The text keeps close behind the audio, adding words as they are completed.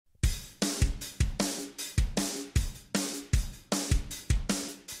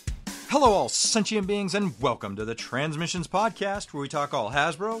Hello all sentient beings and welcome to the Transmissions Podcast, where we talk all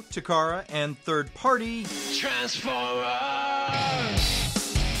Hasbro, Takara, and third-party Transformers!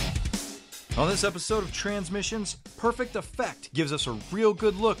 On this episode of Transmissions, Perfect Effect gives us a real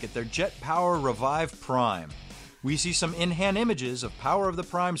good look at their Jet Power Revive Prime. We see some in-hand images of Power of the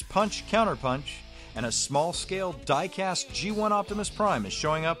Prime's Punch Counterpunch, and a small-scale die-cast G1 Optimus Prime is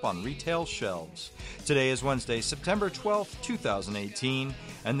showing up on retail shelves. Today is Wednesday, September 12th, 2018,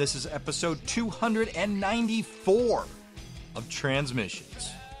 and this is episode 294 of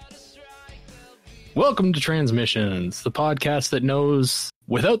Transmissions. Welcome to Transmissions, the podcast that knows,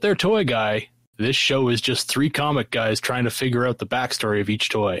 without their toy guy, this show is just three comic guys trying to figure out the backstory of each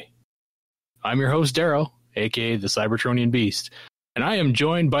toy. I'm your host, Daryl, aka the Cybertronian Beast, and I am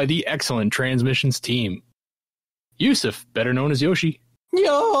joined by the excellent Transmissions team. Yusuf, better known as Yoshi.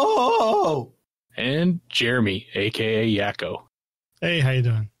 Yo! And Jeremy, aka Yakko. Hey, how you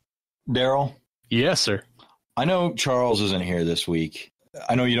doing? Daryl? Yes, sir. I know Charles isn't here this week.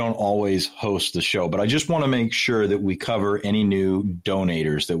 I know you don't always host the show, but I just want to make sure that we cover any new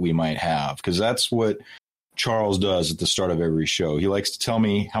donators that we might have, because that's what Charles does at the start of every show. He likes to tell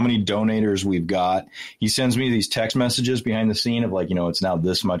me how many donators we've got. He sends me these text messages behind the scene of it's now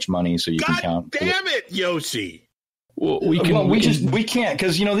this much money, so you can count. Damn it, Yoshi! Well, we can't,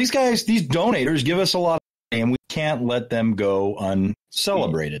 because these donators give us a lot of money, and we can't let them go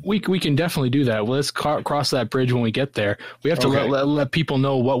uncelebrated. We can definitely do that. Well, let's cross that bridge when we get there. We have to let people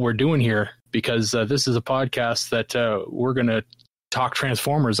know what we're doing here, because this is a podcast that we're going to talk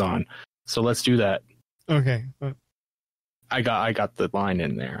Transformers on. So let's do that. Okay. I got the line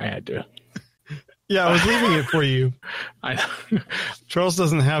in there. I had to. Yeah, I was leaving it for you. I know. Charles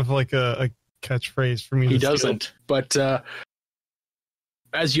doesn't have like a catchphrase for me. He doesn't. But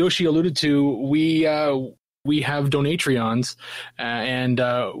as Yoshi alluded to, we have Donatreons, and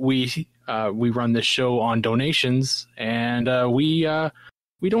we run this show on donations, and we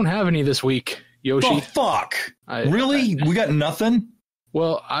don't have any this week, Yoshi. Oh fuck! Really? We got nothing?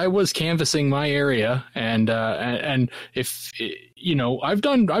 Well, I was canvassing my area, and if I've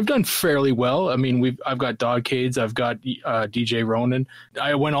done fairly well. I mean, I've got Dogcades, I've got DJ Ronan.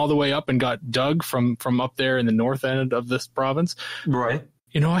 I went all the way up and got Doug from up there in the north end of this province. Right.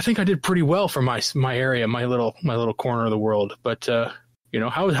 I think I did pretty well for my area, my little corner of the world. But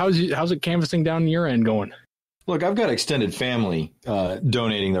how's it canvassing down your end going? Look, I've got extended family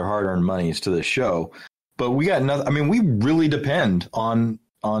donating their hard-earned monies to the show. But we got nothing. I mean, we really depend on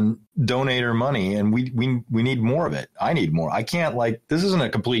donor money, and we need more of it. I need more. I can't this isn't a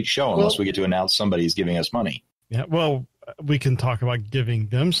complete show unless we get to announce somebody's giving us money. Yeah, well, we can talk about giving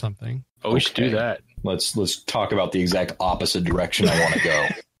them something. Oh, we should do that. Let's talk about the exact opposite direction I want to go.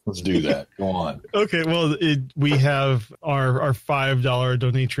 Let's do that. Go on. Okay, well, we have our $5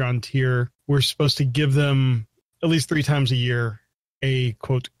 Donatreon tier. We're supposed to give them at least 3 times a year a,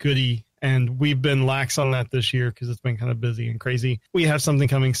 quote, goodie. And we've been lax on that this year because it's been kind of busy and crazy. We have something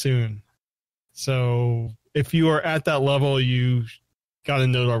coming soon. So if you are at that level, you got a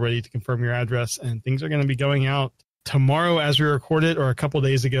note already to confirm your address, and things are going to be going out tomorrow as we record it, or a couple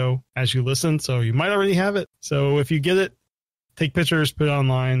days ago as you listen. So you might already have it. So if you get it, take pictures, put it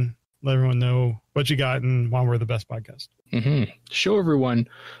online, let everyone know what you got and why we're the best podcast. Mm-hmm. Show everyone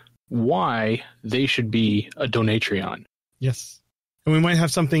why they should be a Donatreon. Yes. And we might have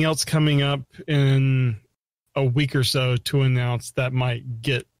something else coming up in a week or so to announce that might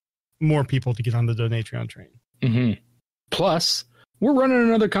get more people to get on the Donatreon train. Mm-hmm. Plus, we're running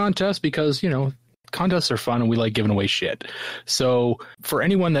another contest because, contests are fun and we like giving away shit. So for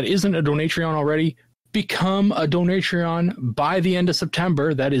anyone that isn't a Donatreon already, become a Donatreon by the end of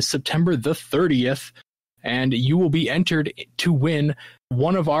September. That is September the 30th. And you will be entered to win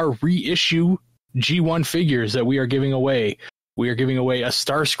one of our reissue G1 figures that we are giving away. We are giving away a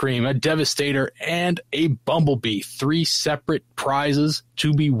Starscream, a Devastator, and a Bumblebee. 3 separate prizes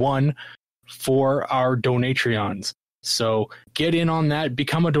to be won for our Donatreons. So get in on that,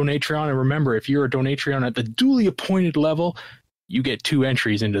 become a Donatreon, and remember, if you're a Donatreon at the duly appointed level, you get 2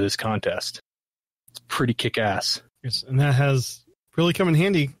 entries into this contest. It's pretty kick-ass. Yes, and that has really come in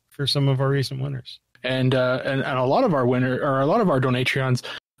handy for some of our recent winners. And a lot of our Donatreons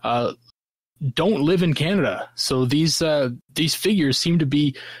don't live in Canada, so these figures seem to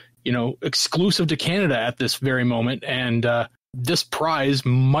be, exclusive to Canada at this very moment, and this prize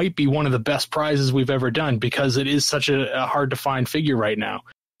might be one of the best prizes we've ever done because it is such a hard to find figure right now.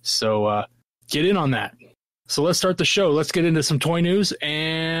 So get in on that. So let's start the show. Let's get into some toy news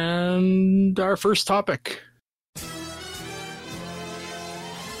and our first topic.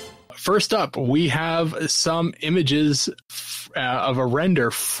 First up, we have some images of a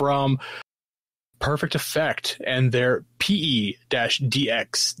render from Perfect Effect and their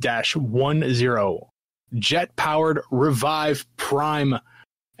PE-DX-10 jet-powered Revive Prime.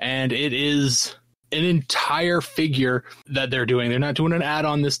 And it is an entire figure that they're doing. They're not doing an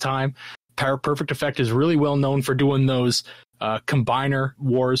add-on this time. Perfect Effect is really well known for doing those Combiner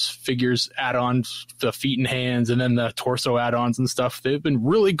Wars figures add-ons, the feet and hands, and then the torso add-ons and stuff. They've been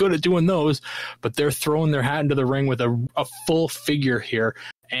really good at doing those, but they're throwing their hat into the ring with a full figure here.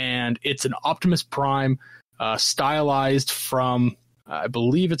 And it's an Optimus Prime stylized from, I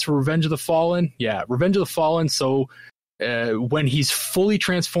believe it's Revenge of the Fallen. Yeah, Revenge of the Fallen. So when he's fully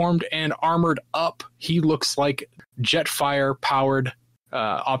transformed and armored up, he looks like Jetfire-powered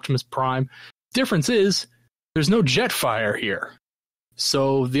Optimus Prime. Difference is there's no Jetfire here.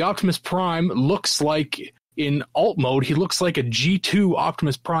 So the Optimus Prime looks like, in alt mode, he looks like a G2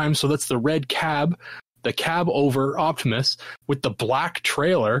 Optimus Prime. So that's the red cab, the cab over Optimus with the black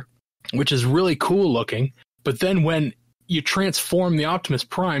trailer, which is really cool looking. But then when you transform the Optimus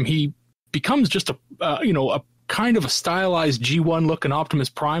Prime, he becomes just a kind of a stylized G1 looking Optimus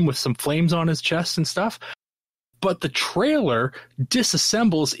Prime with some flames on his chest and stuff. But the trailer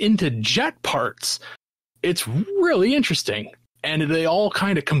disassembles into jet parts. It's really interesting. And they all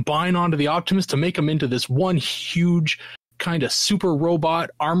kind of combine onto the Optimus to make him into this one huge kind of super robot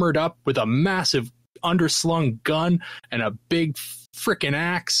armored up with a massive underslung gun and a big freaking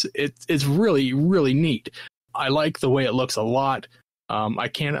axe. It's really, really neat. I like the way it looks a lot. I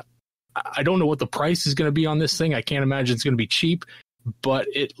don't know what the price is going to be on this thing. I can't imagine it's going to be cheap, but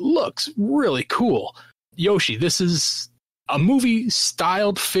it looks really cool. Yoshi, this is a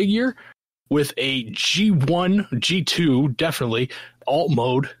movie-styled figure with a G1, G2, definitely, alt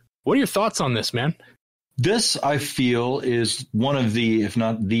mode. What are your thoughts on this, man? This, I feel, is one of the, if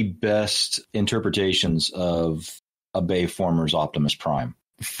not the best interpretations of a Bayformer's Optimus Prime.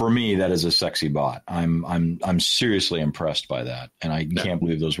 For me, that is a sexy bot. I'm seriously impressed by that, and I can't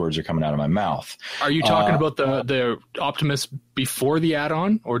believe those words are coming out of my mouth. Are you talking about the Optimus before the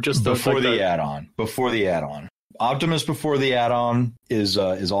add-on, or just before the add-on? Before the add-on, Optimus before the add-on is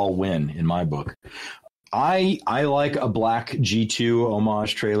all win in my book. I like a black G2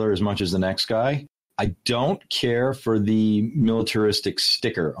 homage trailer as much as the next guy. I don't care for the militaristic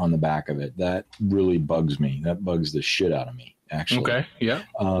sticker on the back of it. That really bugs me. That bugs the shit out of me, actually. Okay, yeah.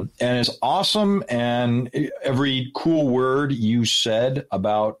 And it's awesome, and every cool word you said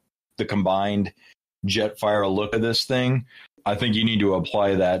about the combined Jetfire look of this thing, I think you need to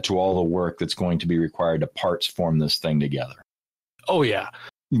apply that to all the work that's going to be required to parts form this thing together. Oh, yeah.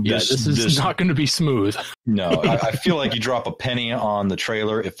 This is not going to be smooth. No, I feel like you drop a penny on the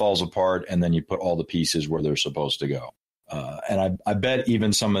trailer, it falls apart, and then you put all the pieces where they're supposed to go. And I bet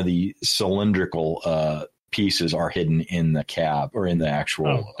even some of the cylindrical pieces are hidden in the cab or in the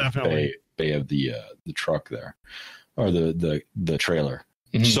actual bay of the truck there, or the trailer.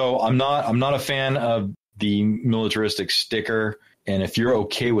 Mm-hmm. So I'm not a fan of the militaristic sticker. And if you're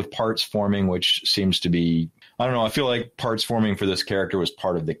okay with parts forming, which seems to be, I don't know, I feel like parts forming for this character was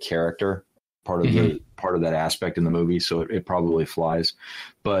part of the character, part of that aspect in the movie. So it probably flies.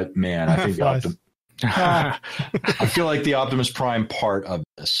 But man, I think I feel like the Optimus Prime part of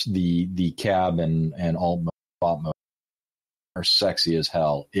this, the cab and alt mode are sexy as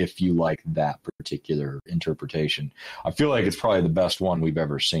hell if you like that particular interpretation. I feel like it's probably the best one we've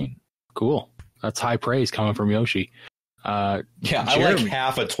ever seen. Cool. That's high praise coming from Yoshi. Yeah, I like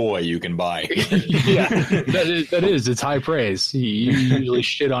half a toy you can buy. Yeah, that is. It's high praise. You usually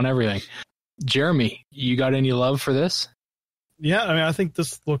shit on everything. Jeremy, you got any love for this? Yeah, I mean, I think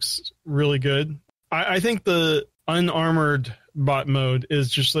this looks really good. I think the unarmored bot mode is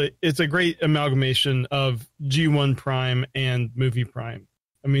just like, it's a great amalgamation of G1 Prime and Movie Prime.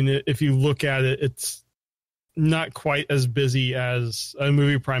 I mean, if you look at it, it's not quite as busy as a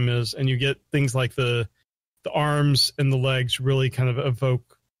Movie Prime is, and you get things like the arms and the legs really kind of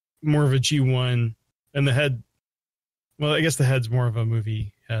evoke more of a G1, and the head, well, I guess the head's more of a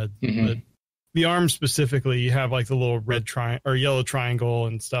movie head, but the arms specifically, you have like the little red or yellow triangle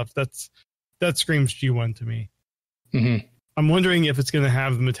and stuff. That screams G1 to me. Mm-hmm. I'm wondering if it's going to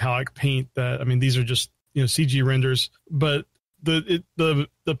have the metallic paint that, I mean, these are just, CG renders, but the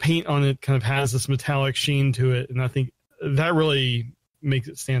paint on it kind of has this metallic sheen to it. And I think that really makes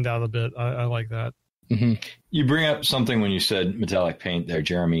it stand out a bit. I like that. Mm-hmm. You bring up something when you said metallic paint there,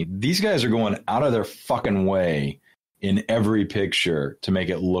 Jeremy. These guys are going out of their fucking way in every picture to make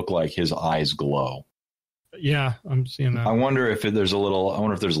it look like his eyes glow. Yeah, I'm seeing that. I wonder if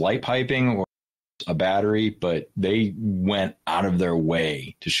there's light piping or a battery, but they went out of their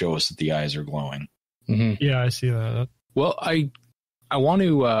way to show us that the eyes are glowing. Mm-hmm. Yeah, I see that. Well, I want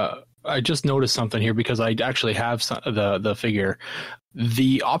to. I just noticed something here because I actually have the figure.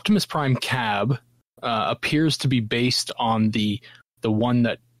 The Optimus Prime cab appears to be based on the one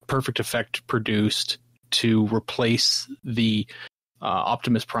that Perfect Effect produced to replace the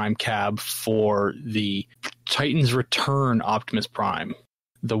Optimus Prime cab for the Titans Return Optimus Prime,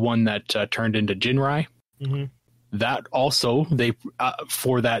 the one that turned into Jinrai. Mm-hmm. That also, they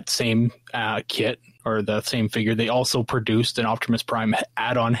for that same kit or the same figure, they also produced an Optimus Prime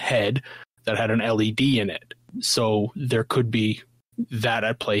add-on head that had an LED in it. So there could be that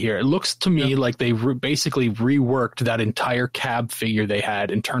at play here. It looks to me like they basically reworked that entire cab figure they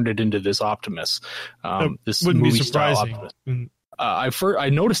had and turned it into this Optimus. This wouldn't movie be surprising. style Optimus. I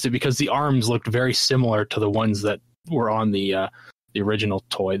noticed it because the arms looked very similar to the ones that were on the original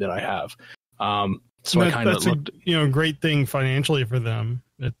toy that I have. So I kind of looked, a great thing financially for them.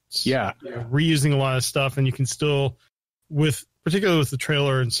 It's reusing a lot of stuff, and you can still, particularly with the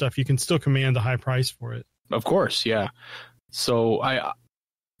trailer and stuff, you can still command a high price for it. Of course, yeah. So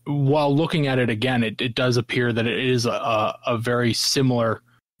while looking at it again, it does appear that it is a very similar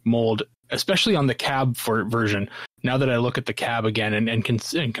mold, especially on the cab version. Now that I look at the cab again and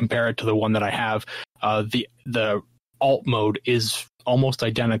compare it to the one that I have, the alt mode is almost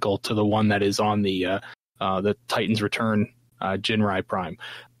identical to the one that is on the Titans Return Jinrai Prime.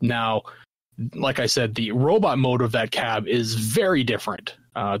 Now, like I said, the robot mode of that cab is very different.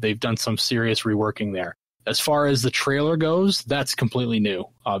 They've done some serious reworking there. As far as the trailer goes, that's completely new,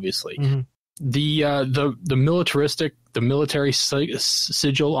 obviously. Mm-hmm. The military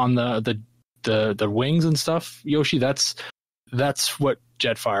sigil on the wings and stuff, Yoshi, that's what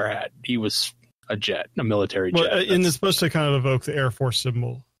Jetfire had. He was a military jet. And it's supposed to kind of evoke the Air Force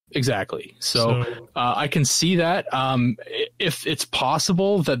symbol. Exactly. So I can see that. If it's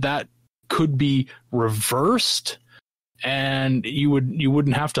possible that could be reversed, and you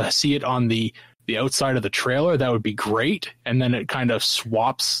wouldn't have to see it on the outside of the trailer, that would be great. And then it kind of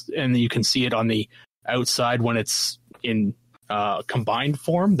swaps, and you can see it on the outside when it's in combined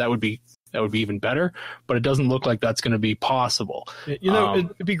form. That would be even better, but it doesn't look like that's going to be possible.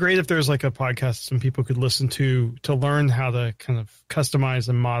 It'd be great if there's like a podcast some people could listen to learn how to kind of customize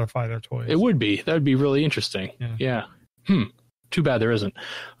and modify their toys. It would be. That would be really interesting. Yeah. Too bad there isn't.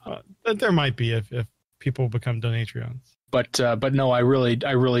 There might be if people become Donatrions. But no, I really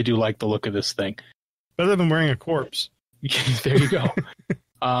do like the look of this thing. Better than wearing a corpse. There you go.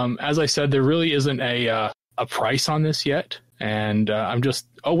 As I said, there really isn't a price on this yet. And I'm just,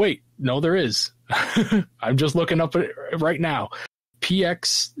 oh wait, no, there is. I'm just looking up it right now.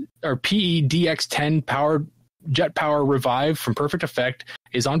 PEDX10 Jet Power Revive from Perfect Effect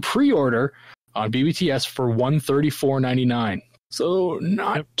is on pre-order on BBTS for $134.99. So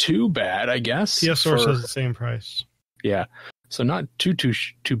not too bad, I guess. PS Source has the same price. Yeah, so not too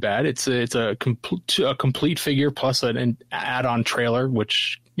bad. It's a complete figure plus an add-on trailer,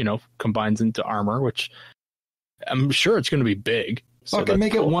 which combines into armor, which I'm sure it's going to be big. So can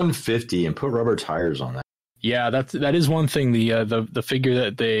make it 150 and put rubber tires on that. Yeah, that is one thing. The figure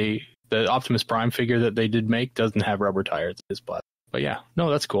that the Optimus Prime figure that they did make doesn't have rubber tires. It's plastic. But yeah, no,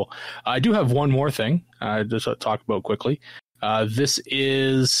 that's cool. I do have one more thing just to talk about quickly. This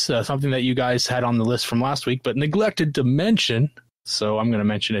is something that you guys had on the list from last week, but neglected to mention. So I'm going to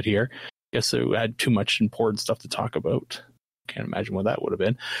mention it here. Guess it had too much important stuff to talk about. Can't imagine what that would have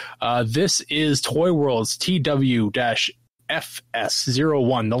been. This is Toy World's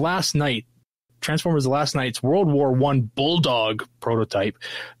TW-FS01, The Last Night, Transformers The Last Night's World War I Bulldog prototype.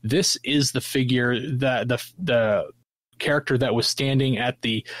 This is the figure that the character that was standing at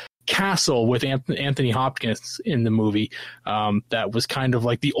the castle with Anthony Hopkins in the movie, that was kind of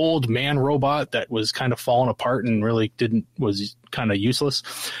like the old man robot that was kind of falling apart and really was kind of useless.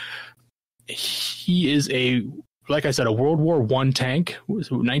 He is like I said, a World War I tank,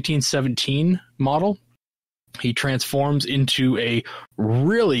 1917 model. He transforms into a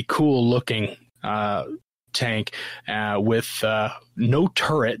really cool looking tank with no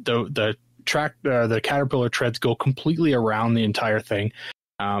turret. The caterpillar treads go completely around the entire thing.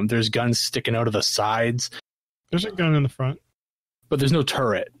 There's guns sticking out of the sides. There's a gun in the front, but there's no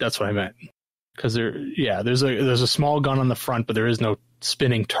turret. That's what I meant. Because there's a small gun on the front, but there is no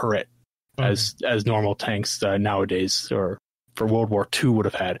spinning turret as normal tanks nowadays or for World War II would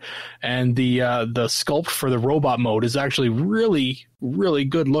have had. And the sculpt for the robot mode is actually really, really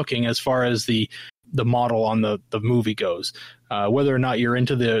good looking as far as the model on the movie goes. Whether or not you're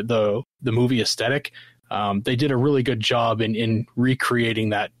into the movie aesthetic, they did a really good job in recreating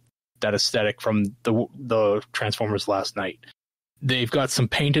that aesthetic from the Transformers Last Night. They've got some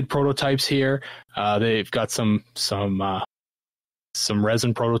painted prototypes here. They've got some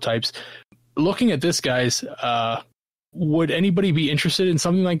resin prototypes. Looking at this, guys, would anybody be interested in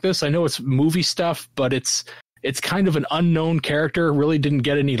something like this? I know it's movie stuff, but it's kind of an unknown character. Really didn't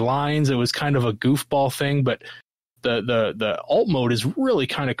get any lines. It was kind of a goofball thing, but the alt mode is really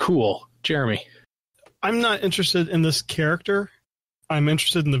kind of cool. Jeremy, I'm not interested in this character. I'm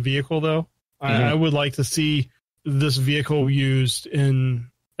interested in the vehicle, though. Mm-hmm. I would like to see this vehicle used in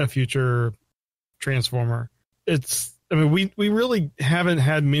a future Transformer. We really haven't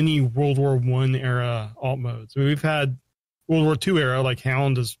had many World War I era alt modes. We've had World War II era, like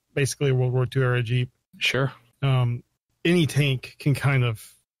Hound is basically a World War II era Jeep. Sure. Any tank can kind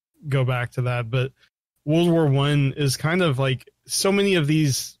of go back to that, but World War I is kind of like so many of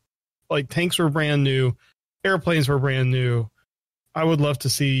these, like tanks were brand new, airplanes were brand new. I would love to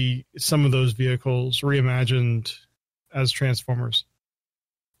see some of those vehicles reimagined as Transformers.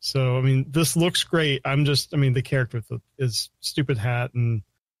 So, I mean, this looks great. The character with his stupid hat and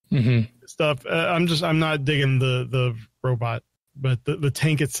stuff. I'm not digging the robot, but the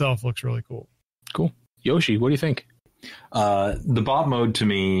tank itself looks really cool. Cool. Yoshi, what do you think? The bot mode to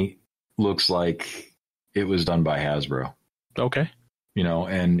me looks like it was done by Hasbro. Okay.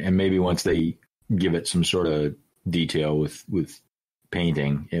 And maybe once they give it some sort of detail with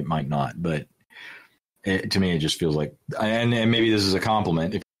painting, it might not, but to me it just feels like, and maybe this is a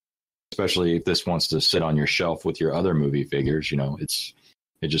compliment, especially if this wants to sit on your shelf with your other movie figures,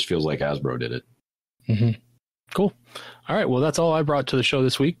 it just feels like Hasbro did it. Mm-hmm. Cool. All right, well, that's all I brought to the show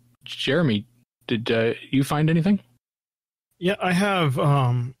this week. Jeremy, did you find anything? Yeah, I have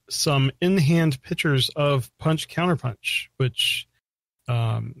some in-hand pictures of Punch Counterpunch, which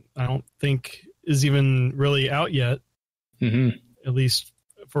I don't think is even really out yet. Mm-hmm. At least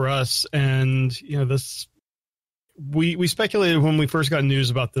for us. And, this, we speculated when we first got news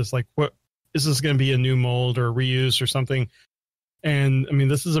about this, like, what is this going to be, a new mold or reuse or something? And I mean,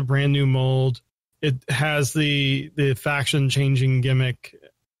 this is a brand new mold. It has the faction changing gimmick.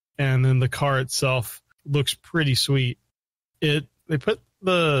 And then the car itself looks pretty sweet. They put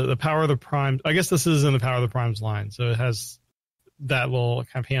the Power of the Prime. I guess this is in the Power of the Primes line. So it has that little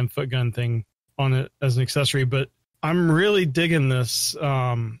kind of hand foot gun thing on it as an accessory, but I'm really digging this.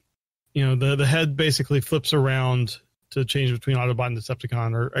 The head basically flips around to change between Autobot and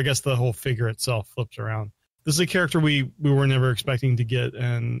Decepticon, or I guess the whole figure itself flips around. This is a character we were never expecting to get,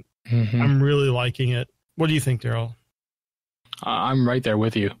 and I'm really liking it. What do you think, Daryl? I'm right there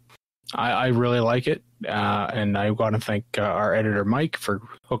with you. I really like it, and I want to thank our editor, Mike, for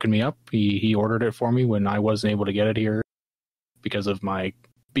hooking me up. He ordered it for me when I wasn't able to get it here because of my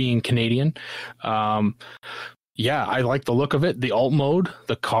being Canadian. Yeah, I like the look of it. The alt mode,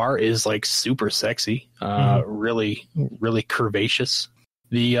 the car is like super sexy, really, really curvaceous.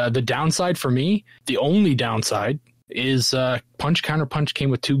 The downside for me, the only downside is Punch Counterpunch came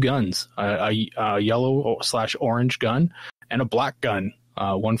with two guns, a yellow/orange gun and a black gun.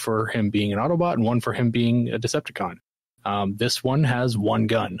 One for him being an Autobot and one for him being a Decepticon. This one has one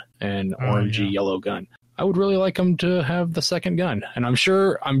gun, an orangey yellow gun. I would really like him to have the second gun, and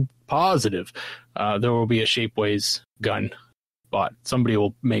I'm positive there will be a Shapeways gun bought. Somebody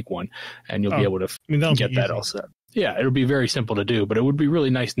will make one, and you'll be able to get that all set. Yeah, it'll be very simple to do, but it would be really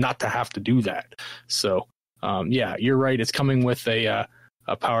nice not to have to do that. So, yeah, you're right. It's coming with a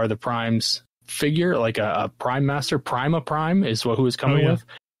Power of the Primes figure, like a Prime Master. Prima Prime is who it's coming with,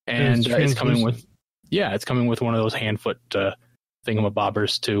 and it's coming with one of those hand foot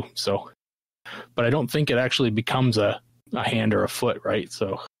thingamabobbers too. So, but I don't think it actually becomes a hand or a foot, right?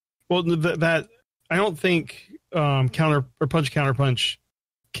 So, well, that I don't think Punch Counterpunch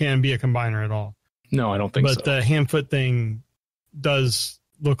can be a combiner at all. No, I don't think so. But the hand foot thing does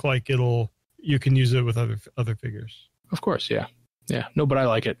look like you can use it with other figures. Of course, yeah. No, but I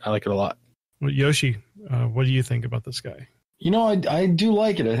like it. I like it a lot. Well, Yoshi, what do you think about this guy? I do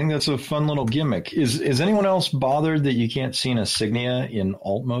like it. I think that's a fun little gimmick. Is anyone else bothered that you can't see an insignia in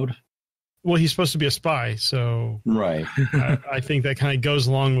alt mode? Well, he's supposed to be a spy, so right. I think that kind of goes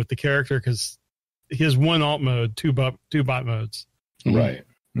along with the character because he has one alt mode, two bot modes. Right.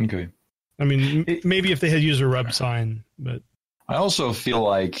 Okay. I mean, maybe if they had used a rub sign, but I also feel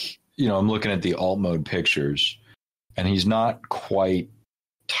like, I'm looking at the alt mode pictures and he's not quite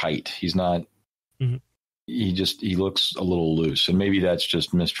tight. He's not, he looks a little loose, and maybe that's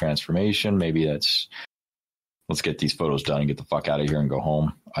just mistransformation. Maybe that's, let's get these photos done and get the fuck out of here and go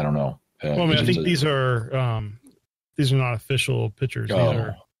home. I don't know. Well, I think these are not official pictures.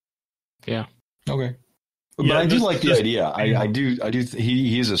 Yeah. Okay. But I do like the idea. I do.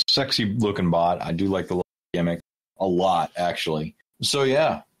 He is a sexy looking bot. I do like the little gimmick. a lot, actually. So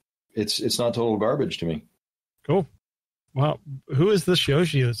yeah, it's not total garbage to me. Cool. Wow. Who is this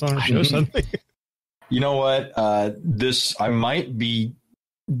Yoshi that's on our show suddenly? You know what?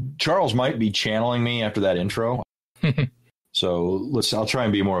 Charles might be channeling me after that intro. So I'll try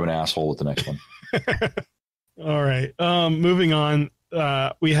and be more of an asshole with the next one. All right. Moving on.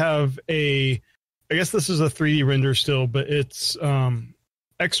 We have I guess this is a 3D render still, but it's Transbot's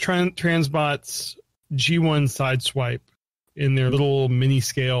G1 Sideswipe in their little mini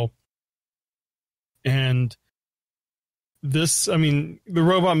scale. And this, I mean, the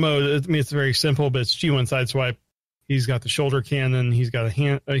robot mode, I mean, it's very simple, but it's G1 Sideswipe. He's got the shoulder cannon. He's got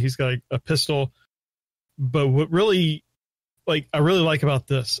a pistol. But what really, I really like about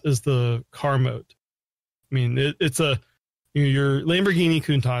this is the car mode. I mean, it's your Lamborghini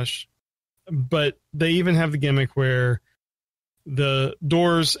Countach, but they even have the gimmick where the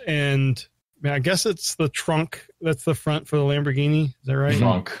doors and I guess it's the trunk that's the front for the Lamborghini. Is that right?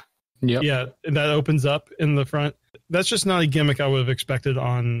 Trunk. Yep. Yeah, that opens up in the front. That's just not a gimmick I would have expected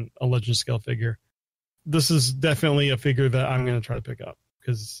on a Legend scale figure. This is definitely a figure that I'm going to try to pick up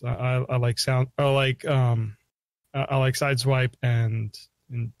because I like sound. I like Sideswipe and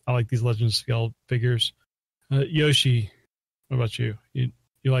I like these Legend scale figures. Yoshi, what about you? You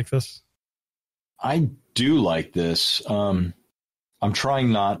like this? I do like this. I'm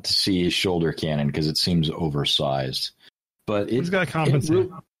trying not to see his shoulder cannon because it seems oversized. But he's got to compensate.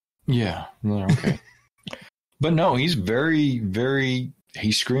 Yeah, okay. But no, he's very, very.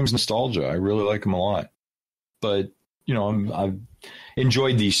 He screams nostalgia. I really like him a lot. But I've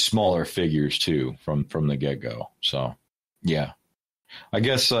enjoyed these smaller figures too from the get go. So yeah, I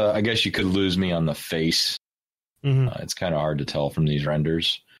guess you could lose me on the face. Mm-hmm. It's kind of hard to tell from these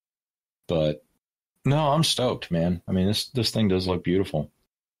renders, but no, I'm stoked, man. I mean, this thing does look beautiful.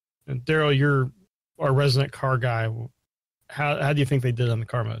 And Daryl, you're our resident car guy. How do you think they did on the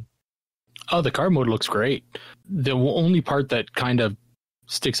car mode? Oh, the car mode looks great. The only part that kind of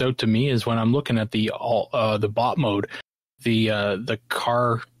sticks out to me is when I'm looking at the bot mode, the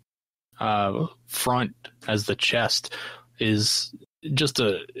car front as the chest is just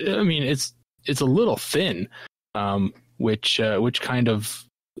it's a little thin, which kind of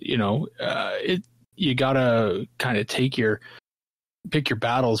you gotta kind of pick your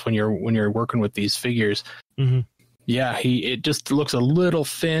battles when you're working with these figures. Mm-hmm. Yeah, it just looks a little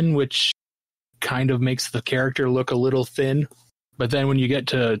thin, which kind of makes the character look a little thin. But then when you get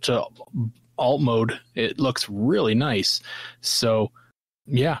to alt mode, it looks really nice. So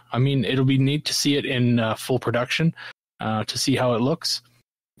yeah, I mean, it'll be neat to see it in full production, to see how it looks.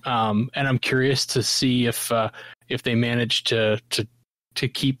 And I'm curious to see if they manage to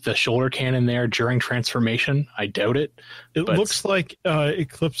keep the shoulder cannon there during transformation. I doubt it. It looks like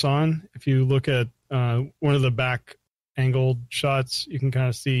it clips on. If you look at one of the back angled shots, you can kind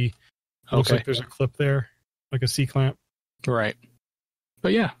of see. It looks like there's a clip there, like a C-clamp. Right.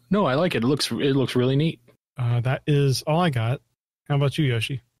 But yeah, no, I like it. It looks really neat. That is all I got. How about you,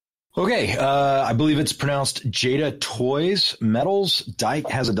 Yoshi? Okay, I believe it's pronounced Jada Toys Metals.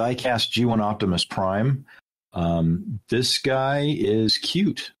 Has a die-cast G1 Optimus Prime. This guy is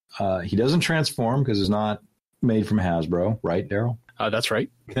cute. He doesn't transform because it's not made from Hasbro, right, Daryl? That's right.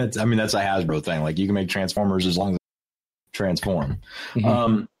 That's a Hasbro thing. Like, you can make Transformers as long as they transform.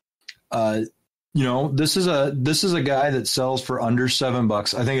 Mm-hmm. This is a guy that sells for under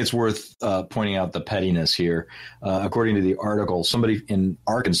 $7. I think it's worth pointing out the pettiness here. According to the article, somebody in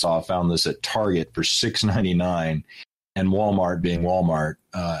Arkansas found this at Target for $6.99, and Walmart, being Walmart,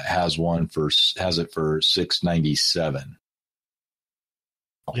 has it for $6.97.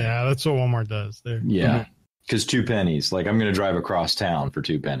 Yeah, that's what Walmart does there. Yeah, because 2 pennies. Like, I'm going to drive across town for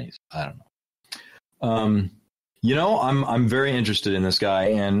 2 pennies. I don't know. I'm very interested in this guy,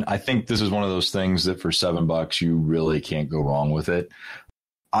 and I think this is one of those things that for $7 you really can't go wrong with it.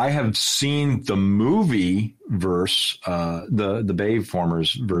 I have seen the movie verse, the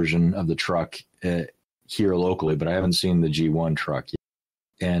Bayformers version of the truck here locally, but I haven't seen the G1 truck yet.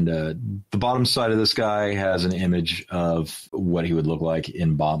 And the bottom side of this guy has an image of what he would look like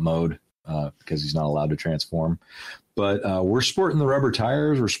in bot mode because he's not allowed to transform. But we're sporting the rubber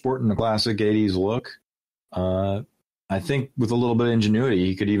tires. We're sporting the classic 80s look. I think with a little bit of ingenuity,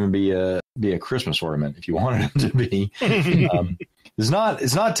 he could even be a Christmas ornament if you wanted him to be. It's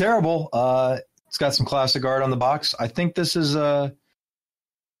not terrible. It's got some classic art on the box. I think this would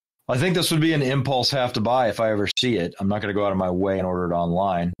be an impulse have to buy if I ever see it. I'm not going to go out of my way and order it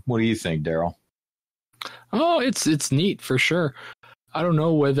online. What do you think, Daryl? Oh, it's neat for sure. I don't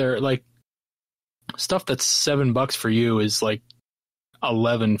know whether stuff that's $7 for you is like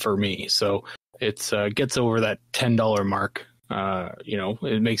 11 for me. So It's gets over that $10 mark.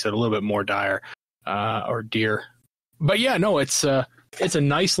 It makes it a little bit more dire or dear. But yeah, no, it's a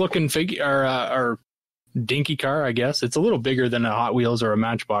nice looking figure or dinky car, I guess. It's a little bigger than a Hot Wheels or a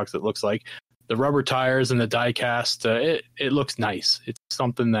Matchbox. It looks like the rubber tires and the die cast. It looks nice. It's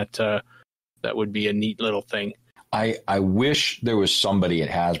something that would be a neat little thing. I wish there was somebody at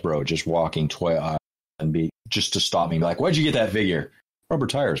Hasbro just walking toy aisle and be just to stop me, like, why'd you get that figure? Rubber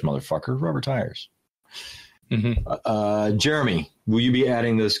tires, motherfucker. Rubber tires. Mm-hmm. Jeremy, will you be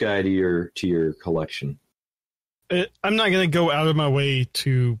adding this guy to your collection? I'm not going to go out of my way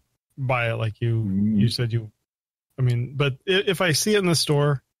to buy it like you said you. I mean, but if I see it in the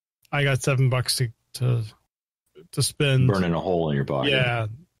store, I got $7 to spend. Burning a hole in your pocket. Yeah,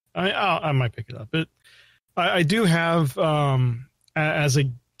 I might pick it up. I do have as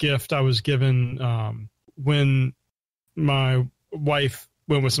a gift I was given when my wife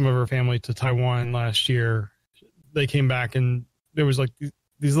went with some of her family to Taiwan last year. They came back and there was like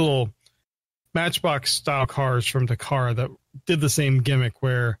these little Matchbox style cars from Takara that did the same gimmick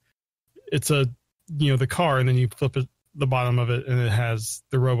where it's the car and then you flip it, the bottom of it, and it has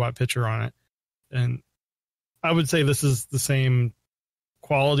the robot picture on it. And I would say this is the same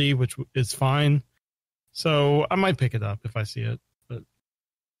quality, which is fine. So I might pick it up if I see it. But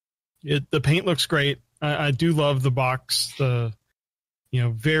the paint looks great. I do love the box.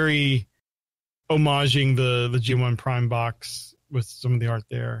 Very homaging the G1 Prime box with some of the art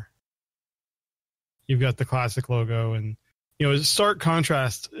there. You've got the classic logo, and a stark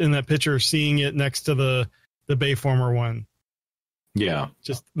contrast in that picture, seeing it next to the Bayformer one. Yeah,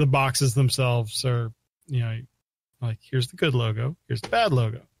 just the boxes themselves are, like, here's the good logo, here's the bad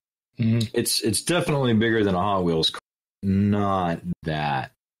logo. Mm-hmm. It's definitely bigger than a Hot Wheels car. Not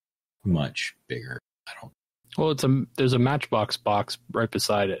that much bigger. I don't. Well, there's a Matchbox box right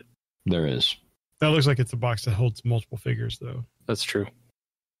beside it. There is. That looks like it's a box that holds multiple figures, though. That's true.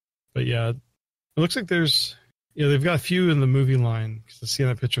 But yeah, it looks like there's, they've got a few in the movie line. Because I see in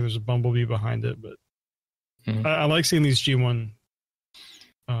that picture there's a Bumblebee behind it, but I like seeing these G1.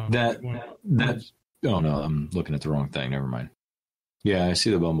 Oh no, I'm looking at the wrong thing. Never mind. Yeah, I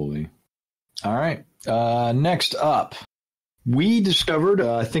see the Bumblebee. All right. Next up, we discovered,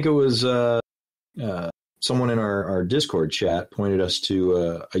 I think it was someone in our Discord chat pointed us to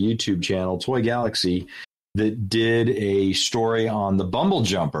a YouTube channel, Toy Galaxy, that did a story on the Bumble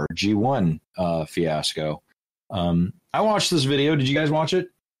Jumper G1 fiasco. I watched this video. Did you guys watch it?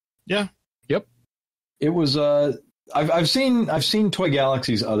 Yeah. Yep. It was. I've seen Toy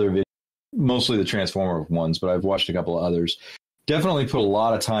Galaxy's other videos, mostly the Transformer ones, but I've watched a couple of others. Definitely put a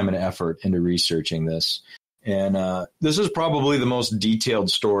lot of time and effort into researching this. And this is probably the most detailed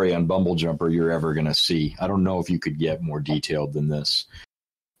story on Bumble Jumper you're ever going to see. I don't know if you could get more detailed than this.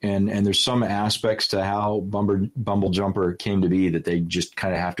 And there's some aspects to how Bumble Jumper came to be that they just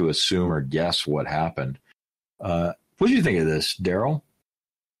kind of have to assume or guess what happened. What did you think of this, Daryl?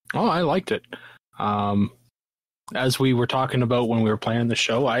 Oh, I liked it. As we were talking about when we were planning the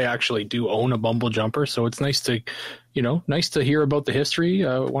show, I actually do own a Bumble Jumper, so it's nice to hear about the history.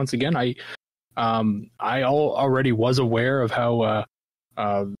 Once again, I already was aware of how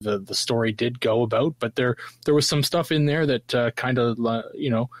the story did go about, but there was some stuff in there that kind of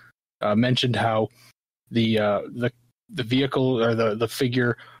mentioned how the vehicle or the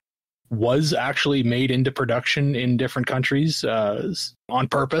figure was actually made into production in different countries on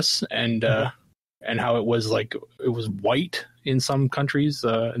purpose, and how it was white in some countries,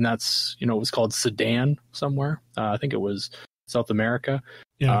 and that's it was called sedan somewhere. I think it was South America.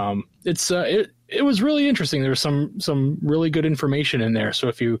 Yeah. It was really interesting. There was some really good information in there. So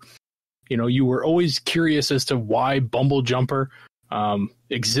if you were always curious as to why Bumble Jumper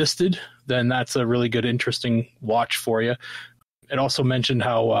existed, then that's a really good, interesting watch for you. It also mentioned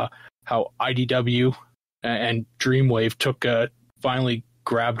how IDW and Dreamwave finally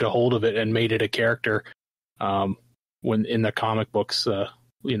grabbed a hold of it and made it a character when in the comic books,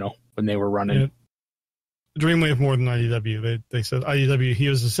 when they were running. Yeah. Dreamwave more than IDW. They said IDW, he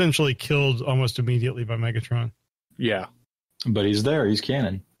was essentially killed almost immediately by Megatron. Yeah. But he's there. He's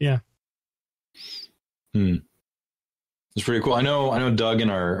canon. Yeah. It's pretty cool. I know Doug in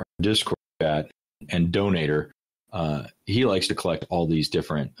our Discord chat and Donator, he likes to collect all these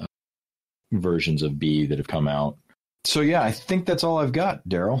different versions of B that have come out. So yeah, I think that's all I've got,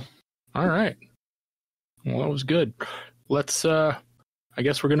 Daryl. All right. Well, that was good. Let's I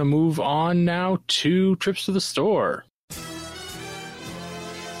guess we're going to move on now to trips to the store.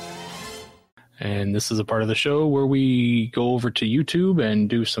 And this is a part of the show where we go over to YouTube and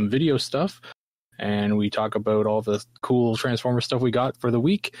do some video stuff. And we talk about all the cool Transformer stuff we got for the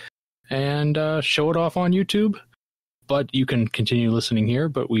week. and show it off on YouTube. But you can continue listening here,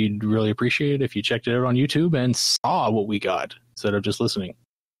 but we'd really appreciate it if you checked it out on YouTube and saw what we got instead of just listening.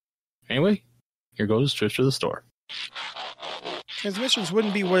 Anyway, here goes Trips to the Store. Transmissions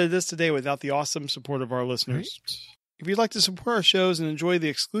wouldn't be what it is today without the awesome support of our listeners. Right. If you'd like to support our shows and enjoy the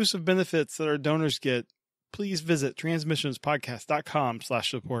exclusive benefits that our donors get, please visit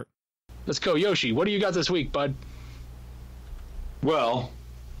transmissionspodcast.com/support. Let's go, Yoshi. What do you got this week, bud? Well,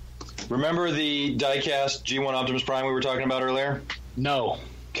 remember the diecast G1 Optimus Prime we were talking about earlier? No.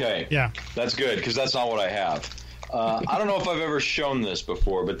 Okay. Yeah. That's good, because that's not what I have. I don't know if I've ever shown this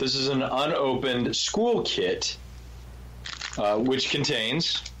before, but this is an unopened school kit, which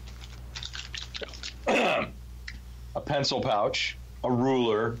contains a pencil pouch, a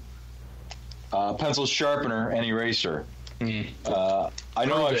ruler, pencil sharpener, and eraser. I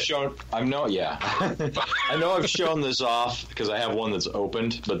know I've shown. I know I've shown this off because I have one that's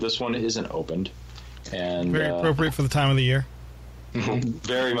opened, but this one isn't opened, and very appropriate for the time of the year.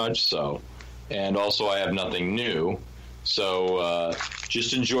 Very much so, and also I have nothing new, so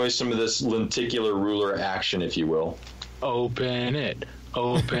just enjoy some of this lenticular ruler action, if you will. Open it,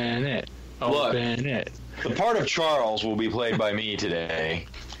 open it, open it. The part of Charles will be played by me today,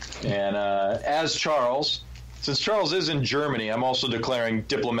 and as Charles. Since Charles is in Germany, I'm also declaring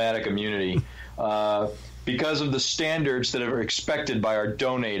diplomatic immunity. Because of the standards that are expected by our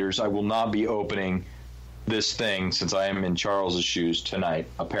donators, I will not be opening this thing since I am in Charles's shoes tonight,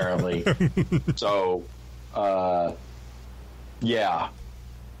 apparently. So, yeah.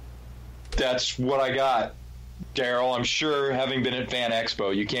 That's what I got. Daryl, I'm sure, having been at Fan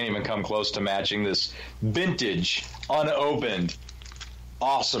Expo, you can't even come close to matching this vintage, unopened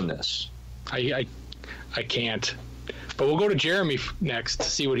awesomeness. I can't. But we'll go to Jeremy next to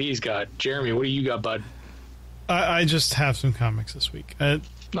see what he's got. Jeremy, what do you got, bud? I just have some comics this week. It's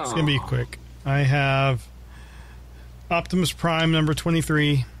going to be quick. I have Optimus Prime number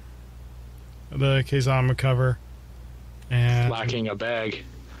 23, the Kazama cover. And lacking a bag.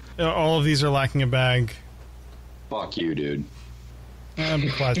 All of these are lacking a bag. Fuck you, dude.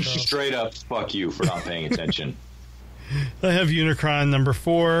 Straight up, fuck you for not paying attention. I have Unicron number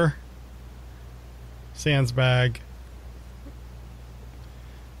 4. Sans bag.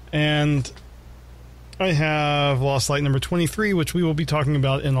 And I have Lost Light number 23, which we will be talking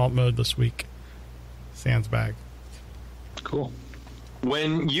about in alt mode this week. Sans bag. Cool.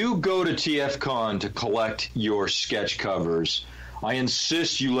 When you go to TFCon to collect your sketch covers, I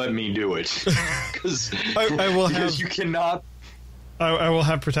insist you let me do it. Because you cannot. I will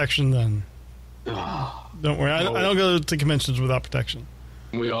have protection then. Don't worry. I don't go to conventions without protection.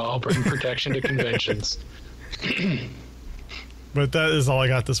 We all bring protection to conventions. But that is all I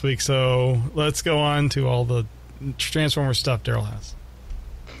got this week. So let's go on to all the Transformers stuff Daryl has.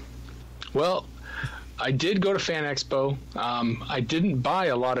 Well, I did go to Fan Expo. I didn't buy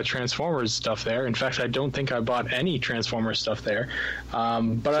a lot of Transformers stuff there. In fact, I don't think I bought any Transformers stuff there.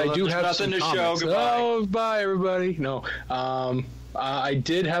 But so I do have nothing some to show. Goodbye. Oh, bye, everybody. No. I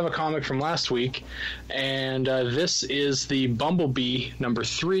did have a comic from last week, and this is the Bumblebee number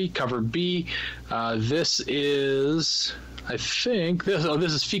 3, cover B. This is, I think, this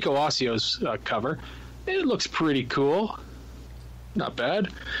is Fico Ossio's cover. It looks pretty cool. Not bad.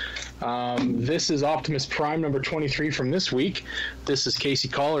 This is Optimus Prime number 23 from this week. This is Casey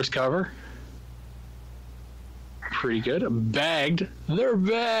Collar's cover. Pretty good. Bagged. They're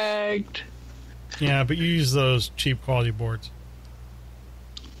bagged. Yeah, but you use those cheap quality boards.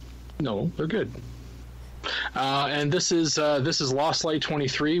 No, they're good. And this is Lost Light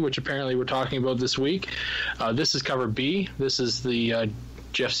 23, which apparently we're talking about this week. This is cover B. This is the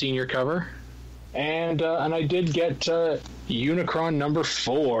Jeff Senior cover, and I did get Unicron number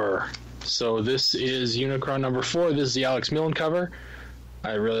 4. So this is Unicron number 4. This is the Alex Milne cover.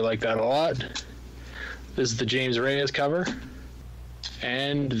 I really like that a lot. This is the James Reyes cover.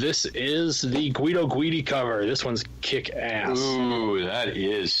 And this is the Guido Guidi cover. This one's kick-ass. Ooh, that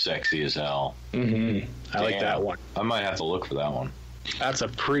is sexy as hell. Mm-hmm. I like that one. I might have to look for that one. That's a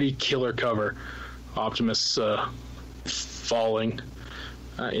pretty killer cover. Optimus falling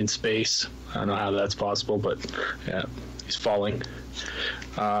in space. I don't know how that's possible, but yeah, he's falling.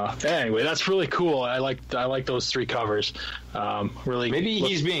 Anyway, that's really cool. I like those 3 covers. Really. Maybe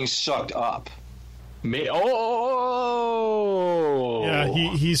he's being sucked up. Yeah,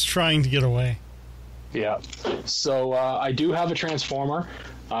 he's trying to get away. Yeah. So I do have a Transformer.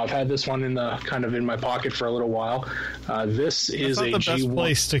 I've had this one in my pocket for a little while. This is a G1. Best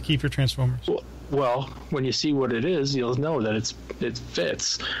place to keep your Transformers. Well, when you see what it is, you'll know that it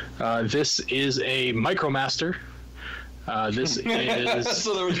fits. This is a Micromaster. This is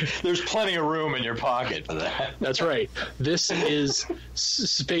so there's plenty of room in your pocket for that. That's right. This is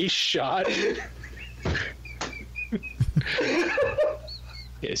Space Shot.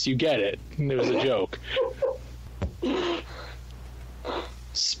 Yes, you get it. It was a joke.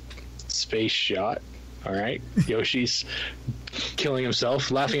 Space Shot. All right. Yoshi's killing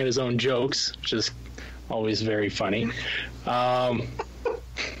himself, laughing at his own jokes, which is always very funny.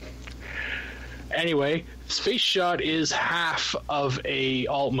 Anyway, Space Shot is half of a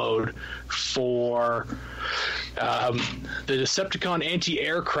alt mode for the Decepticon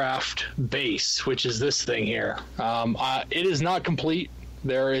anti-aircraft base, which is this thing here. It is not complete.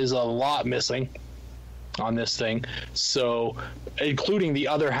 There is a lot missing on this thing, so including the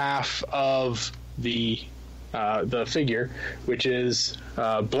other half of the figure, which is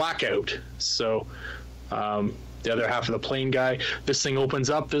Blackout. So the other half of the plane guy. This thing opens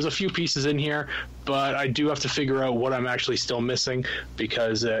up. There's a few pieces in here, but I do have to figure out what I'm actually still missing,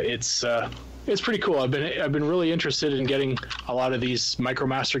 because it's pretty cool. I've been really interested in getting a lot of these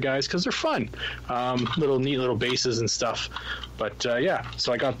MicroMaster guys because they're fun, neat little bases and stuff. But yeah,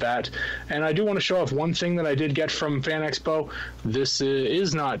 so I got that, and I do want to show off one thing that I did get from Fan Expo. This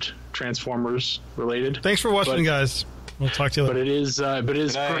is not Transformers related. Thanks for watching, guys. We'll talk to you later. But it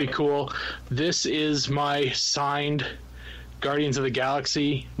is pretty cool. This is my signed Guardians of the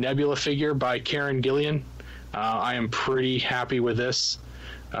Galaxy Nebula figure by Karen Gillian. I am pretty happy with this.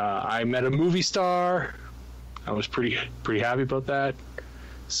 I met a movie star. I was pretty happy about that.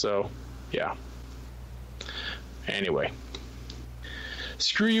 So, yeah. Anyway.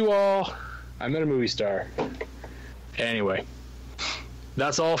 Screw you all. I met a movie star. Anyway.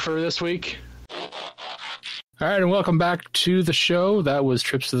 That's all for this week. All right, and welcome back to the show. That was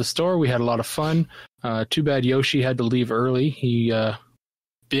Trips to the Store. We had a lot of fun. Too bad Yoshi had to leave early. He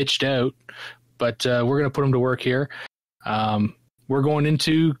bitched out, but we're going to put him to work here. We're going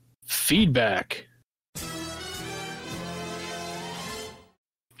into feedback.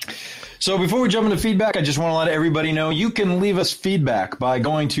 So before we jump into feedback, I just want to let everybody know you can leave us feedback by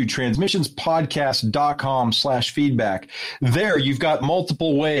going to transmissionspodcast.com/feedback. There, you've got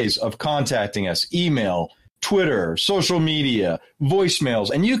multiple ways of contacting us: email, Twitter, social media, voicemails,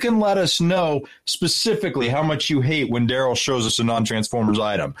 and you can let us know specifically how much you hate when Daryl shows us a non-Transformers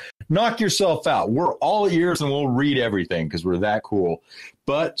item. Knock yourself out. We're all ears and we'll read everything because we're that cool.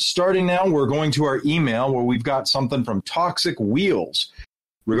 But starting now, we're going to our email where we've got something from Toxic Wheels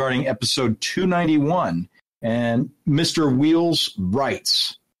regarding episode 291. And Mr. Wheels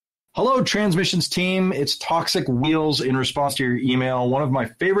writes, "Hello, Transmissions team. It's Toxic Wheels in response to your email. One of my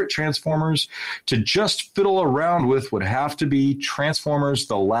favorite Transformers to just fiddle around with would have to be Transformers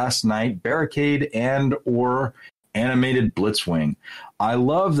The Last Knight, Barricade, and or animated Blitzwing. I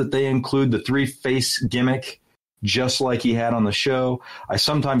love that they include the three-face gimmick just like he had on the show. I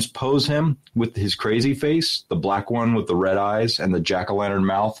sometimes pose him with his crazy face, the black one with the red eyes and the jack-o'-lantern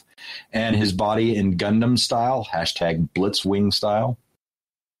mouth, and his body in Gundam style, hashtag Blitzwing style.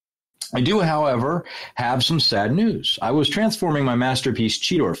 I do, however, have some sad news. I was transforming my Masterpiece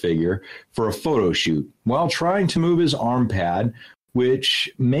Cheetor figure for a photo shoot. While trying to move his arm pad, which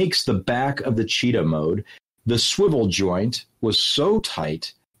makes the back of the cheetah mode, the swivel joint was so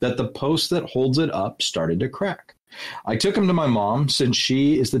tight that the post that holds it up started to crack. I took him to my mom, since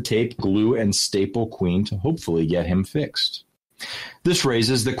she is the tape, glue, and staple queen, to hopefully get him fixed. This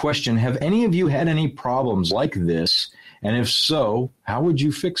raises the question, have any of you had any problems like this? And if so, how would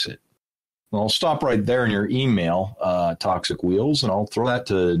you fix it? Well, I'll stop right there in your email, Toxic Wheels, and I'll throw that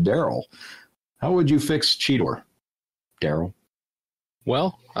to Daryl. How would you fix Cheetor, Daryl?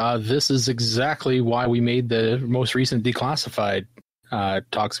 Well, this is exactly why we made the most recent Declassified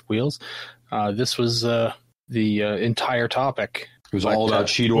Toxic Wheels. This was the entire topic. It was all about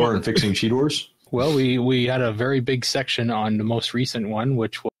Cheetor and fixing Cheetors? Well, we had a very big section on the most recent one,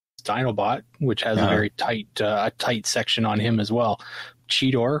 which was Dinobot, which has a very tight section on him as well.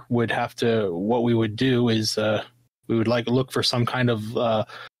 Cheetor would have to, what we would do is we would look for some kind of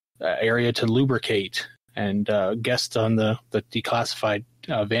area to lubricate, and guest on the Declassified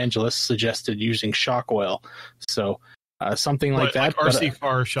Evangelist suggested using shock oil. So something like that. Like RC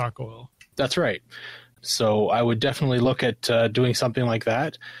car shock oil. That's right. So I would definitely look at doing something like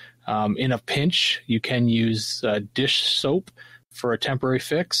that. In a pinch, you can use dish soap for a temporary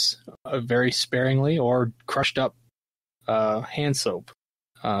fix, very sparingly, or crushed up hand soap.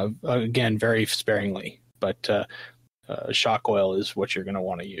 Again, very sparingly, but shock oil is what you're going to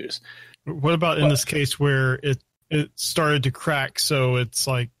want to use. What about in this case where it started to crack, so it's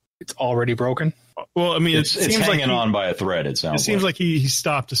like... It's already broken? Well, I mean, it's seems hanging like on by a thread, it sounds like. It seems like he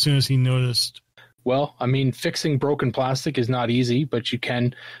stopped as soon as he noticed. Well, I mean, fixing broken plastic is not easy, but you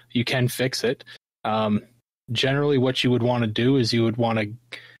can fix it. Generally, what you would want to do is you would want to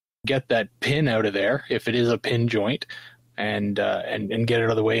get that pin out of there if it is a pin joint, and get it out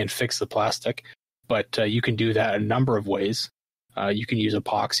of the way and fix the plastic. But you can do that a number of ways. You can use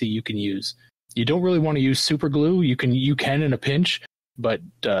epoxy. You don't really want to use super glue. You can in a pinch, but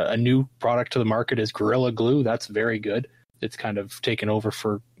a new product to the market is Gorilla Glue. That's very good. It's kind of taken over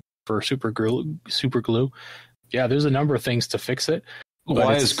for super glue. Yeah, there's a number of things to fix it.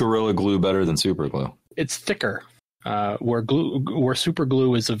 Why is Gorilla Glue better than super glue? It's thicker. Where super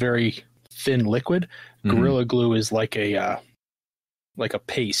glue is a very thin liquid, Gorilla Glue is like a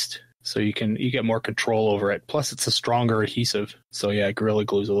paste. So you get more control over it. Plus, it's a stronger adhesive. So yeah, Gorilla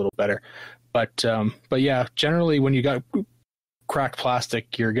Glue is a little better. But yeah, generally when you got cracked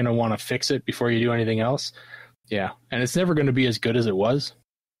plastic, you're going to want to fix it before you do anything else. Yeah, and it's never going to be as good as it was.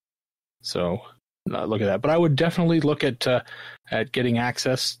 So look at that. But I would definitely look at getting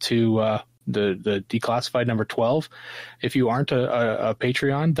access to the declassified number 12. If you aren't a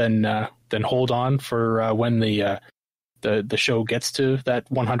Patreon, then hold on for when the show gets to that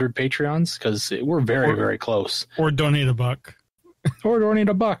 100 Patreons, because we're very, very close. Or donate $1. Or donate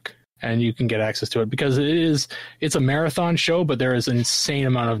 $1. And you can get access to it, because it's a marathon show, but there is an insane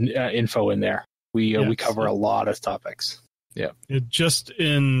amount of info in there. We cover a lot of topics. Yeah. Just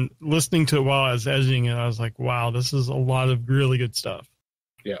in listening to it while I was editing it, I was like, wow, this is a lot of really good stuff.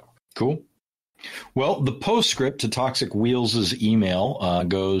 Yeah. Cool. Well, the postscript to Toxic Wheels' email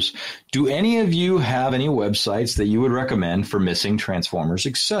goes, do any of you have any websites that you would recommend for missing Transformers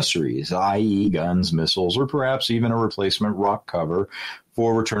accessories, i.e. guns, missiles, or perhaps even a replacement rock cover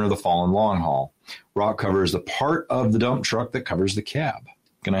for Return of the Fallen Long Haul? Rock cover is the part of the dump truck that covers the cab.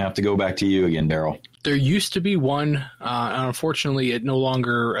 Gonna have to go back to you again, Daryl. There used to be one, and unfortunately it no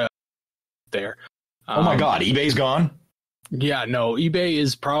longer there. Oh my God, eBay's gone? Yeah, no, eBay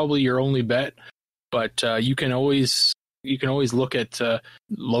is probably your only bet, but you can always look at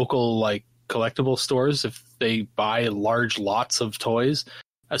local like collectible stores if they buy large lots of toys.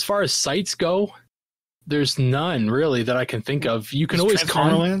 As far as sites go, there's none really that I can think of. You can always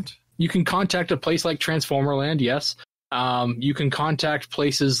you can contact a place like Transformerland, yes. You can contact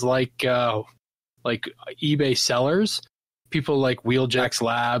places like eBay sellers, people like Wheeljack's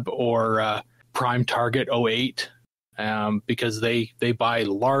Lab or Prime Target 08. Because they buy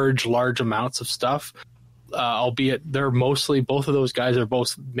large amounts of stuff, albeit they're mostly, both of those guys are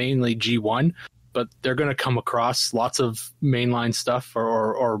both mainly G1, but they're going to come across lots of mainline stuff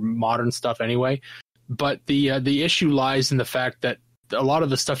or modern stuff anyway. But the issue lies in the fact that a lot of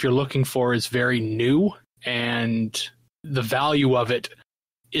the stuff you're looking for is very new, and the value of it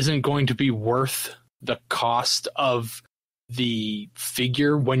isn't going to be worth the cost of the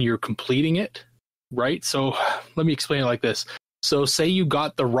figure when you're completing it. Right? So let me explain it like this. So say you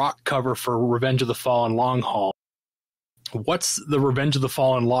got the rock cover for Revenge of the Fallen Long Haul. What's the Revenge of the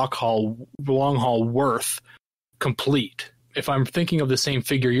Fallen Long Haul worth complete? If I'm thinking of the same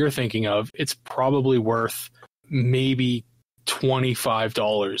figure you're thinking of, it's probably worth maybe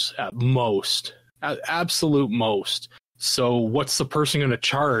 $25 at most, at absolute most. So what's the person going to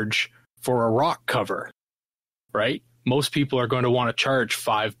charge for a rock cover? Right? Most people are going to want to charge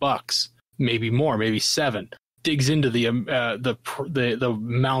 $5. Maybe more, maybe $7. Digs into the amount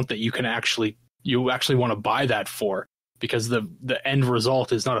that you actually want to buy that for, because the end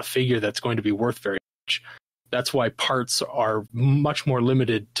result is not a figure that's going to be worth very much. That's why parts are much more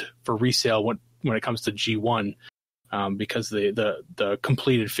limited for resale when it comes to G1, because the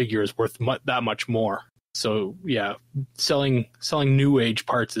completed figure is worth that much more. So yeah, selling new age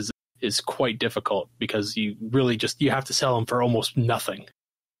parts is quite difficult, because you have to sell them for almost nothing,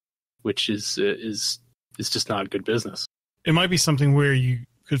 which is just not good business. It might be something where you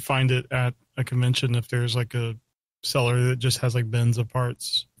could find it at a convention if there's like a seller that just has like bins of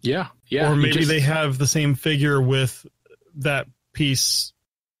parts. Yeah. Or maybe they have the same figure with that piece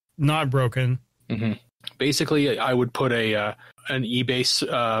not broken. Mm-hmm. Basically, I would put an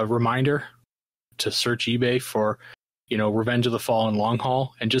eBay reminder to search eBay for, Revenge of the Fallen Long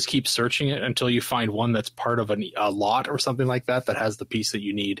Haul, and just keep searching it until you find one that's part of a lot or something like that has the piece that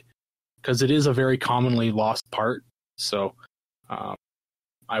you need. Because it is a very commonly lost part, so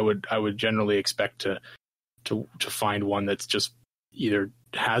I would generally expect to find one that's just either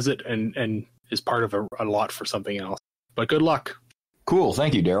has it and is part of a lot for something else. But good luck. Cool,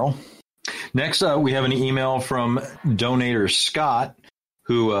 thank you, Daryl. Next up, we have an email from donator Scott,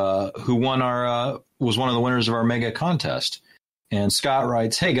 who was one of the winners of our mega contest. And Scott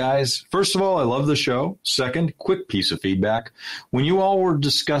writes, hey guys, first of all, I love the show. Second, quick piece of feedback. When you all were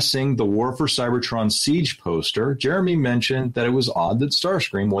discussing the War for Cybertron Siege poster, Jeremy mentioned that it was odd that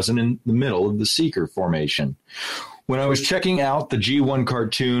Starscream wasn't in the middle of the Seeker formation. When I was checking out the G1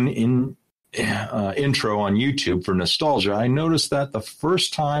 cartoon intro on YouTube for nostalgia, I noticed that the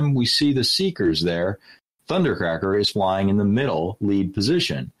first time we see the Seekers there, Thundercracker is flying in the middle lead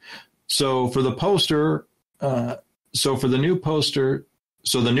position. So the new poster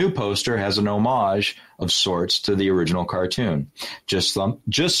has an homage of sorts to the original cartoon. Just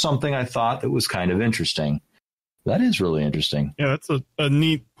something I thought that was kind of interesting. That is really interesting. Yeah, that's a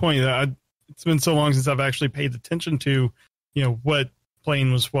neat point. It's been so long since I've actually paid attention to, what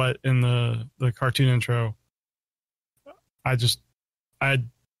plane was what in the cartoon intro. I had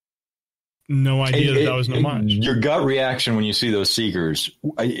no idea that was an homage. Your gut reaction when you see those Seekers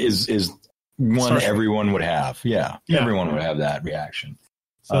is one everyone would have. Yeah, everyone would have that reaction.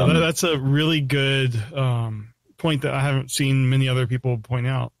 So that's a really good point that I haven't seen many other people point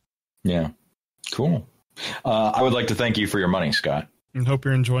out. Yeah, cool. I would like to thank you for your money, Scott. And hope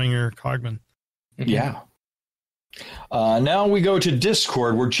you're enjoying your Cogman. Yeah. Now we go to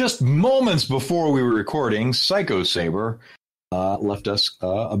Discord, where just moments before we were recording, Psycho Saber left us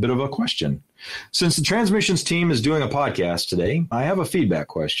a bit of a question. Since the Transmissions team is doing a podcast today, I have a feedback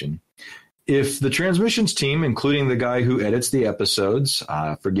question. If the Transmissions team, including the guy who edits the episodes,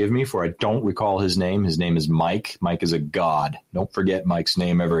 forgive me for I don't recall his name. His name is Mike. Mike is a god. Don't forget Mike's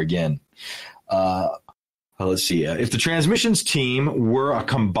name ever again. Let's see. If the Transmissions team were a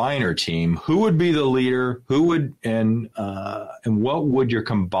combiner team, who would be the leader? Who would and what would your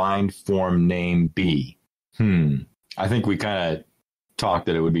combined form name be? I think we kind of talked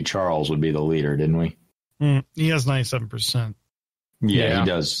that it would be Charles would be the leader, didn't we? He has 97%. Yeah, he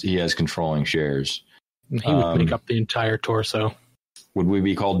does. He has controlling shares. He would make up the entire torso. Would we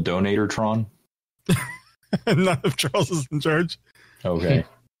be called Donatortron? Not if Charles is in charge. Okay.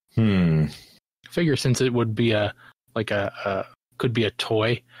 Figure since it would be could be a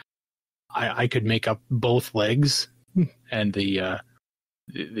toy, I could make up both legs and the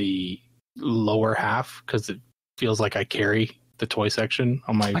lower half because it feels like I carry the toy section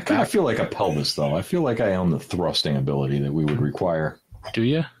on my back. I feel like a pelvis, though. I feel like I own the thrusting ability that we would require. Do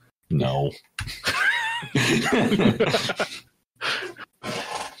you? No.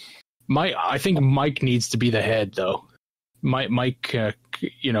 I think Mike needs to be the head, though. Mike,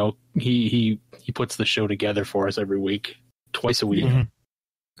 he puts the show together for us every week, twice a week.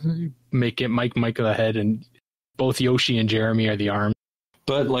 Mm-hmm. Make it Mike the head, and both Yoshi and Jeremy are the arms.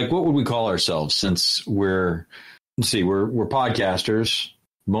 But what would we call ourselves? Since we're podcasters,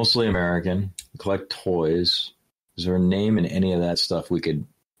 mostly American, collect toys. Is there a name in any of that stuff we could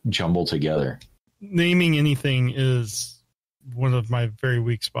jumble together? Naming anything is one of my very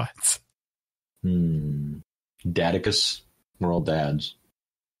weak spots. Dadicus. We're all dads.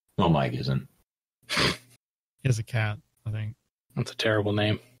 Well, Mike isn't. He has a cat, I think. That's a terrible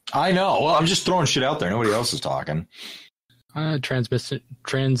name. I know. Well, I'm just throwing shit out there. Nobody else is talking.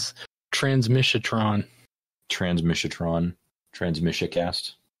 Transmissionatron. Transmissionatron.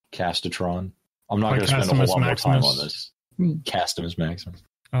 Transmissiacast. Castatron. I'm not going to spend a whole lot more time on this. Castimus Maximus.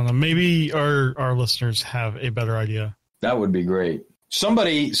 I don't know. Maybe our listeners have a better idea. That would be great.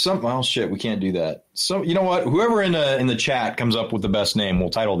 Well, shit, we can't do that. So, you know what? Whoever in the chat comes up with the best name, we'll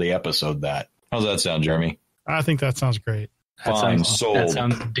title the episode that. How's that sound, Jeremy? I think that sounds great. Fine, sold. That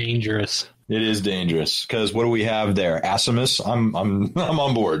sounds dangerous. It is dangerous because what do we have there? Asimus. I'm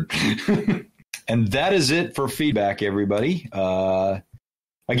on board. And that is it for feedback, everybody.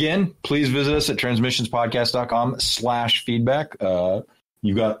 Again, please visit us at transmissionspodcast.com/feedback.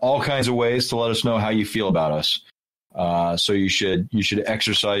 You've got all kinds of ways to let us know how you feel about us. So you should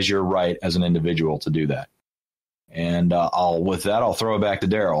exercise your right as an individual to do that. And I'll throw it back to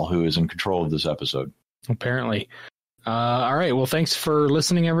Daryl, who is in control of this episode. Apparently. All right. Well, thanks for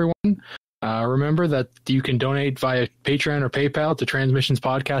listening, everyone. Remember that you can donate via Patreon or PayPal to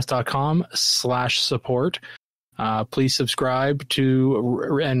transmissionspodcast.com/support. Please subscribe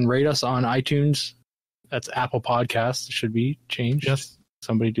to and rate us on iTunes. That's Apple Podcasts. It should be changed. Yes.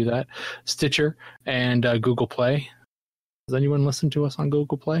 Somebody do that. Stitcher and Google Play. Does anyone listen to us on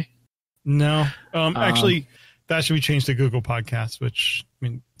Google Play? No. Actually, that should be changed to Google Podcasts, which,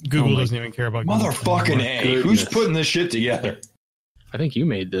 Google doesn't even care about Google. Motherfucking A. Who's putting this shit together? I think you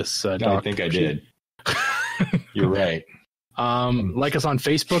made this. I think I did. You're right. Like us on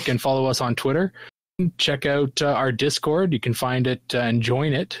Facebook and follow us on Twitter. Check out our Discord. You can find it and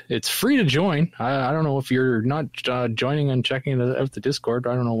join it. It's free to join. I don't know if you're not joining and checking out the Discord.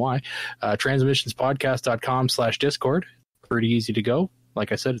 I don't know why. Transmissionspodcast.com/Discord. pretty easy to go.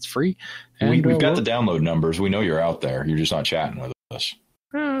 Like I said, it's free. And We've got the download numbers. We know you're out there. You're just not chatting with us.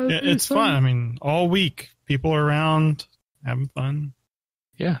 It's fun. I mean, all week, people are around having fun.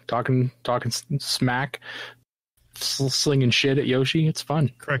 Yeah, talking smack, slinging shit at Yoshi. It's fun.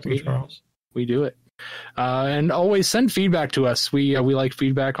 Correct me, Charles. We do it. And always send feedback to us. We like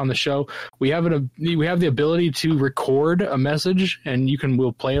feedback on the show. We have the ability to record a message, and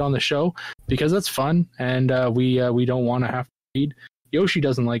we'll play it on the show because that's fun. And we don't want to have to read. Yoshi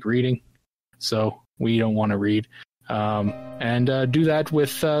doesn't like reading, so we don't want to read. And do that with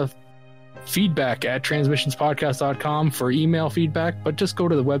feedback at transmissionspodcast.com for email feedback. But just go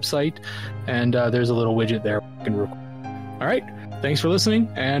to the website, and there's a little widget there. You can record. All right. Thanks for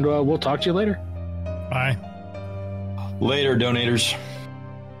listening, and we'll talk to you later. Bye. Later, donators.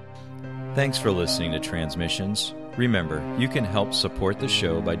 Thanks for listening to Transmissions. Remember, you can help support the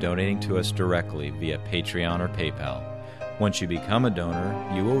show by donating to us directly via Patreon or PayPal. Once you become a donor,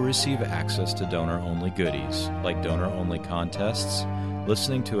 you will receive access to donor-only goodies, like donor-only contests,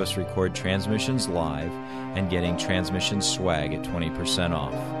 listening to us record transmissions live, and getting transmissions swag at 20%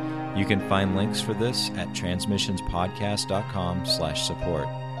 off. You can find links for this at transmissionspodcast.com/support.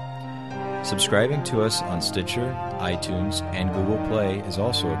 Subscribing to us on Stitcher, iTunes, and Google Play is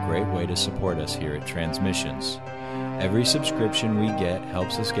also a great way to support us here at Transmissions. Every subscription we get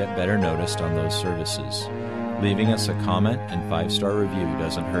helps us get better noticed on those services. Leaving us a comment and 5-star review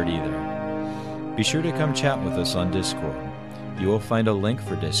doesn't hurt either. Be sure to come chat with us on Discord. You will find a link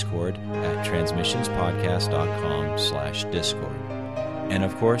for Discord at transmissionspodcast.com/discord. And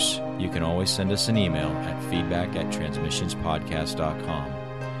of course, you can always send us an email at feedback@transmissionspodcast.com.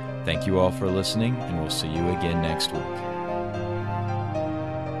 Thank you all for listening, and we'll see you again next week.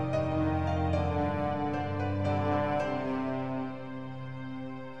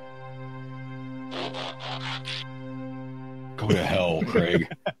 Go to hell,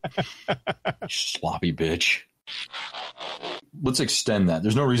 Craig. Sloppy bitch. Let's extend that.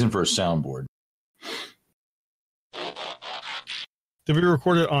 There's no reason for a soundboard. Did we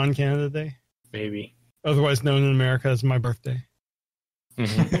record it on Canada Day? Maybe. Otherwise known in America as my birthday.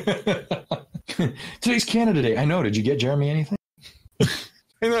 Mm-hmm. Today's Canada Day. I know. Did you get Jeremy anything?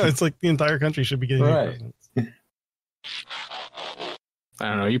 I know. It's like the entire country should be getting presents. I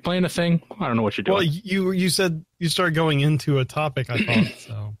don't know. You playing a thing? I don't know what you're doing. Well, you said you started going into a topic, I thought,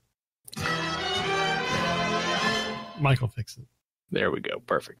 so. Michael fix it. There we go.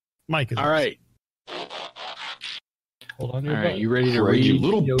 Perfect. Mike is all right. Hold on. All right. You ready to Craig, read? you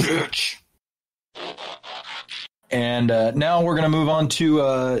little bitch. And now we're going to move on to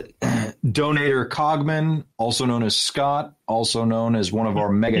Donator Cogman, also known as Scott, also known as one of our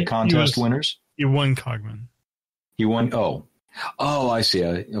mega contest winners. He won Cogman. He won. Oh, I see.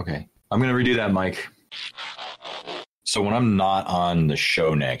 Okay. I'm going to redo that, Mike. So when I'm not on the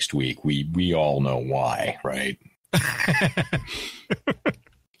show next week, we all know why, right? I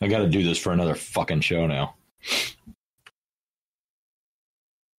got to do this for another fucking show now.